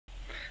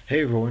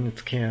Hey everyone,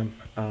 it's Cam.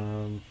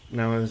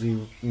 Now, as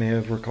you may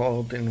have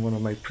recalled in one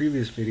of my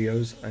previous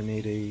videos, I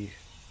made a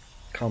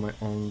comment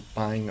on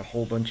buying a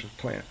whole bunch of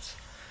plants.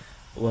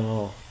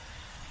 Well,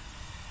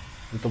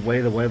 with the way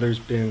the weather's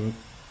been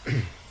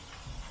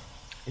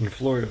in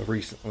Florida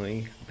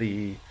recently,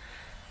 the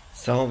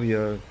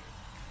salvia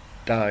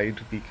died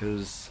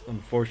because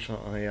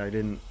unfortunately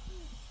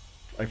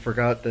I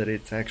forgot that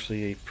it's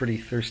actually a pretty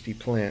thirsty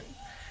plant,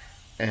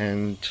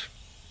 and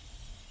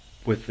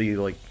with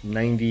the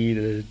 90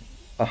 to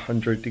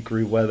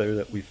 100-degree weather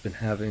that we've been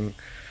having,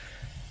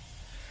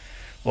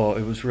 well,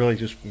 it was really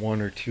just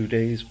 1 or 2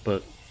 days,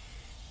 but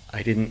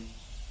I didn't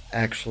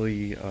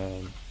actually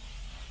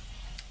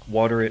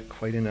water it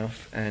quite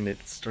enough, and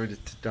it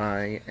started to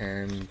die.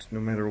 And no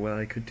matter what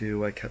I could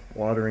do, I kept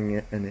watering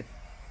it, and it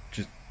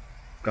just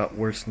got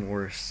worse and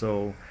worse.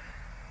 So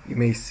you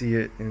may see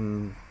it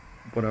in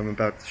what I'm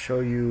about to show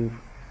you.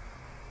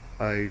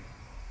 I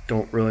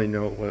don't really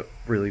know what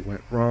really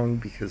went wrong,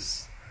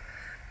 because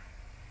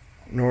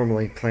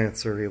normally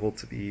plants are able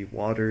to be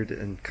watered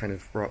and kind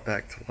of brought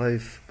back to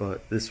life,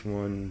 but this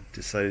one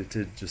decided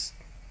to just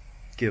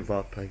give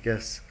up, I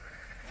guess.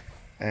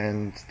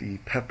 And the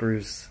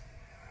peppers,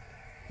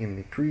 in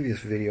the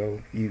previous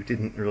video, you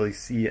didn't really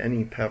see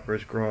any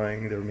peppers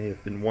growing. There may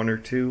have been one or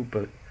two,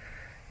 but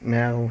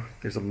now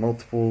there's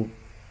multiple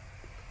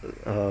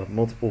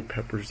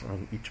peppers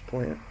on each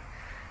plant.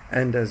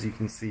 And as you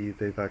can see,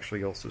 they've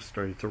actually also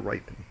started to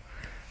ripen.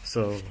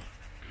 So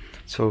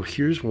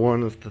here's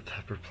one of the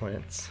pepper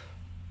plants.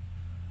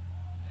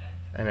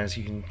 And as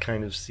you can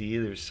kind of see,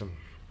 there's some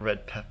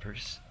red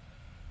peppers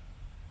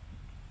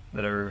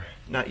that are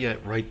not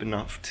yet ripe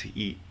enough to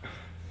eat.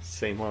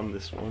 Same on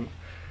this one,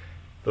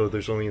 though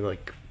there's only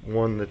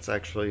one that's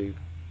actually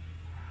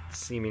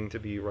seeming to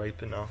be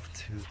ripe enough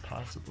to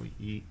possibly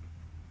eat.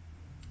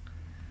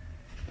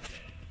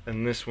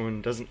 And this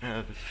one doesn't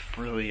have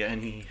really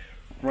any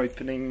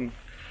ripening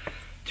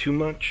too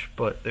much,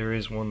 but there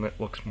is one that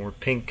looks more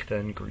pink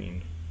than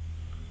green.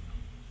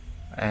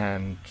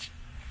 And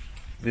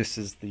this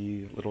is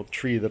the little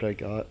tree that I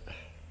got.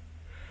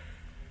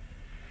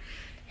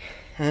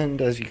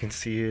 And as you can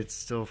see, it's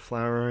still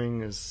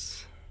flowering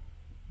as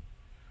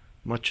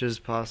much as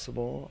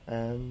possible,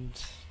 and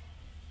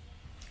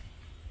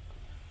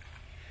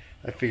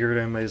I figured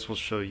I might as well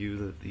show you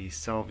that the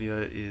salvia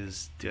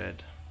is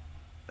dead.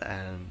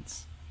 And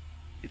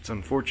it's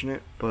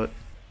unfortunate, but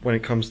when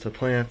it comes to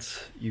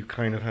plants, you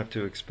kind of have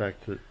to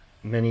expect that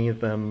many of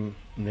them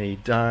may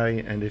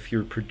die. And if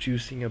you're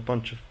producing a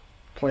bunch of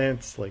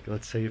plants, like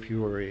let's say if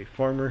you were a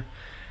farmer,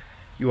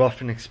 you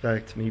often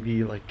expect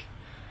maybe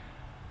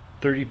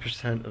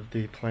 30% of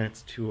the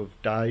plants to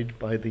have died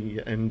by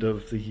the end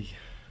of the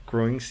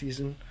growing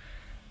season,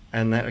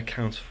 and that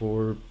accounts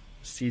for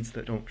seeds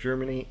that don't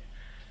germinate,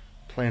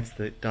 plants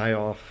that die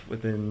off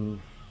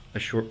within a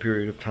short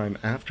period of time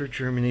after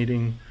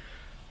germinating,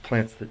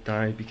 plants that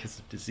die because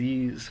of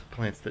disease,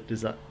 plants that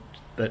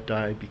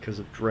die because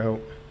of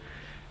drought,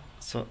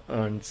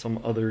 and some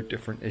other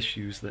different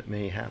issues that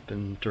may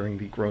happen during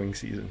the growing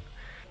season.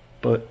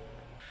 But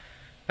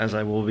as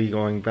I will be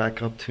going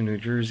back up to New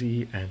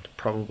Jersey and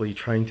probably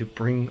trying to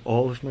bring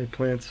all of my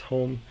plants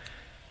home,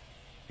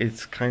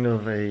 it's kind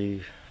of a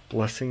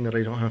blessing that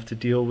I don't have to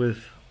deal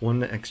with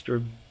one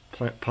extra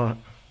plant pot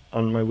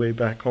on my way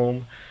back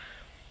home,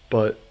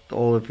 but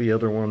all of the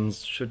other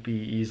ones should be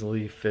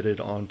easily fitted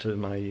onto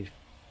my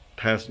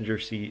passenger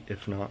seat,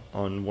 if not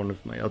on one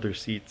of my other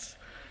seats,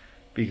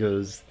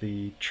 because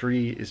the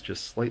tree is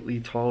just slightly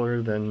taller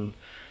than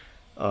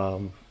I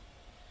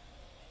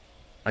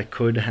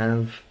could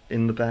have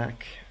in the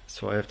back,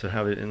 so I have to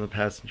have it in the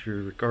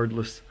passenger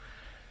regardless.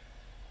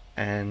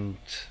 And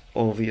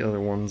all the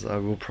other ones I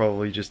will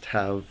probably just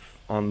have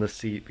on the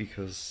seat,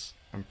 because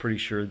I'm pretty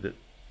sure that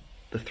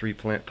the 3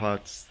 plant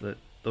pots that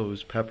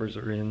those peppers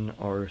are in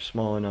are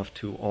small enough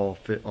to all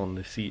fit on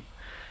the seat.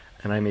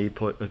 And I may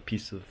put a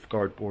piece of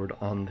cardboard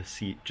on the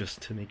seat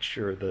just to make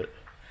sure that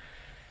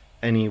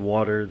any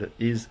water that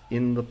is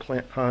in the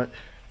plant pot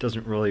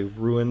doesn't really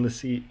ruin the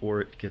seat, or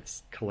it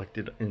gets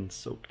collected and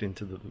soaked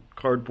into the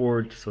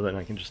cardboard, so that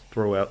I can just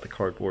throw out the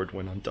cardboard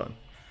when I'm done.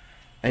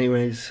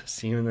 Anyways,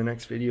 see you in the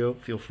next video.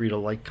 Feel free to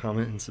like,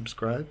 comment, and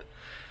subscribe.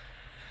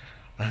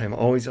 I'm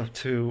always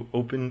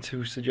open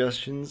to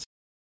suggestions.